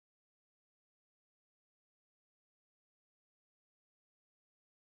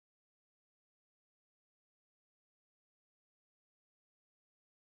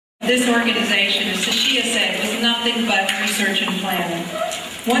This organization, as Sashia said, was nothing but research and planning.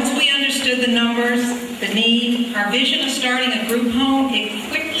 Once we understood the numbers, the need, our vision of starting a group home, it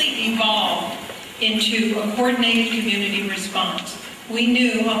quickly evolved into a coordinated community response. We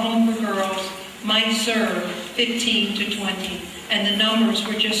knew a home for girls might serve 15 to 20, and the numbers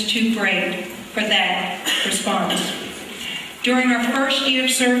were just too great for that response. During our first year of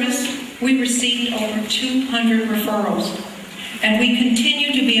service, we received over 200 referrals, and we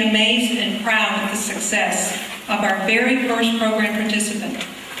continue to be amazed and proud of the success of our very first program participant,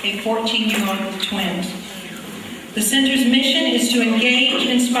 a 14-year-old with twins. The Center's mission is to engage,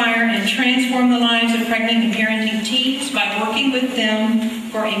 inspire, and transform the lives of pregnant and parenting teens by working with them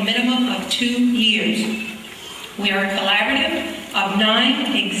for a minimum of 2 years. We are a collaborative of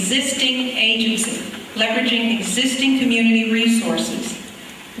 9 existing agencies, leveraging existing community resources.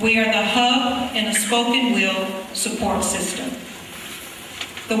 We are the hub in a spoken will support system.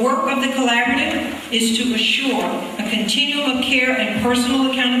 The work of the collaborative is to assure a continuum of care and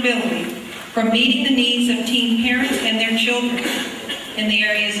personal accountability for meeting the needs of teen parents and their children in the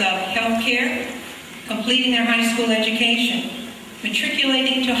areas of health care, completing their high school education,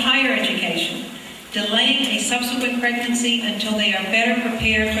 matriculating to higher education, delaying a subsequent pregnancy until they are better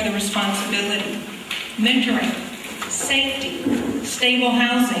prepared for the responsibility, mentoring, safety, stable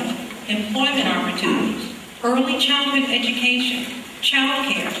housing, employment opportunities, early childhood education,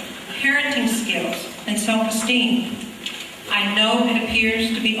 child care, parenting skills, and self-esteem. I know it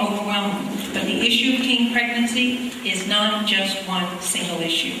appears to be overwhelming, but the issue of teen pregnancy is not just one single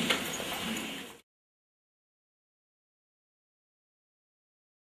issue.